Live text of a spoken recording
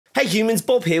Hey humans,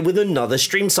 Bob here with another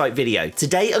Streamsight video.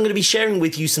 Today I'm going to be sharing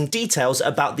with you some details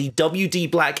about the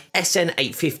wdblack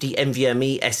SN850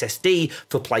 NVMe SSD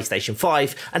for PlayStation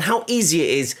 5 and how easy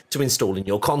it is to install in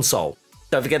your console.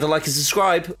 Don't forget to like and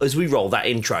subscribe as we roll that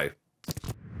intro.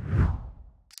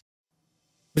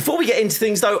 Before we get into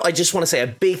things though, I just want to say a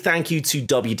big thank you to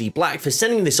wdblack for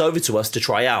sending this over to us to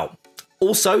try out.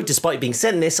 Also, despite being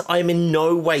sent this, I am in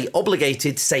no way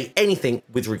obligated to say anything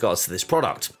with regards to this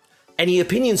product. Any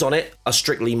opinions on it are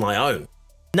strictly my own.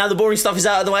 Now the boring stuff is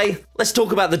out of the way, let's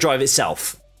talk about the drive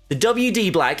itself. The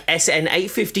wdblack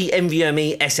SN850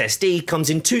 NVMe SSD comes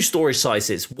in two storage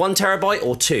sizes, 1TB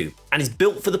or 2, and is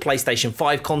built for the PlayStation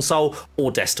 5 console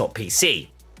or desktop PC.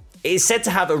 It is said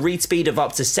to have a read speed of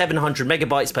up to 700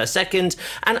 MB per second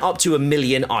and up to 1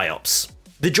 million IOPS.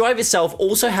 The drive itself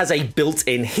also has a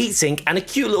built-in heatsink and a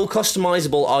cute little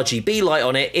customizable RGB light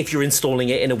on it if you're installing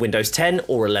it in a Windows 10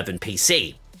 or 11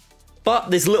 PC.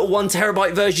 But this little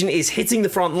 1TB version is hitting the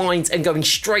front lines and going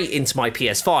straight into my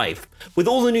PS5. With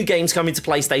all the new games coming to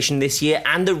PlayStation this year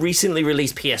and the recently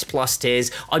released PS Plus tiers,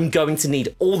 I'm going to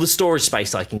need all the storage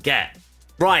space I can get.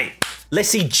 Right, let's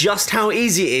see just how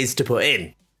easy it is to put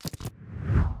in.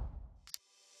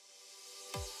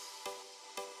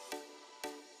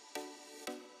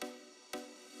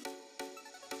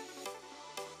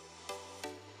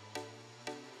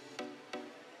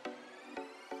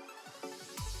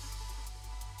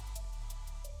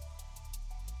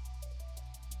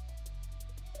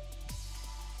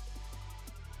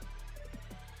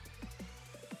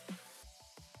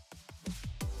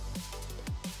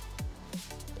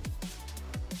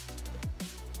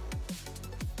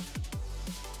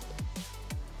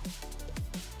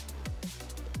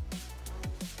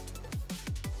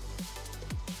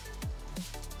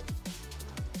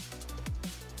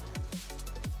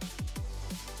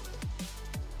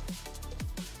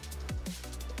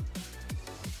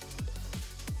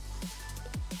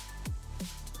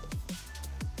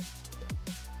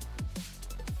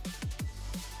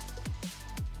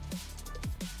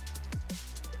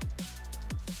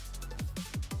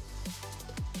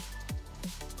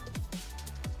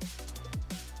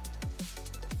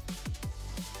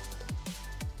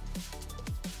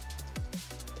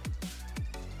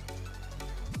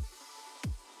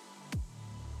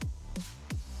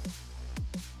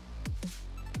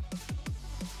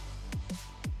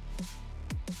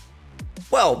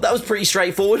 Well, that was pretty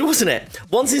straightforward, wasn't it?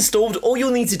 Once installed, all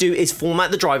you'll need to do is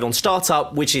format the drive on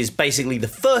startup, which is basically the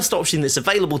first option that's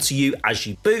available to you as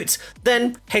you boot,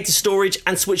 then head to storage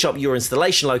and switch up your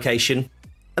installation location,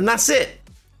 and that's it.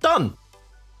 Done.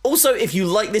 Also, if you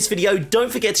like this video,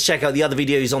 don't forget to check out the other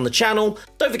videos on the channel,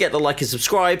 don't forget to like and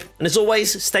subscribe, and as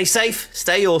always, stay safe,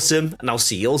 stay awesome, and I'll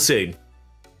see you all soon.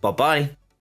 Bye-bye.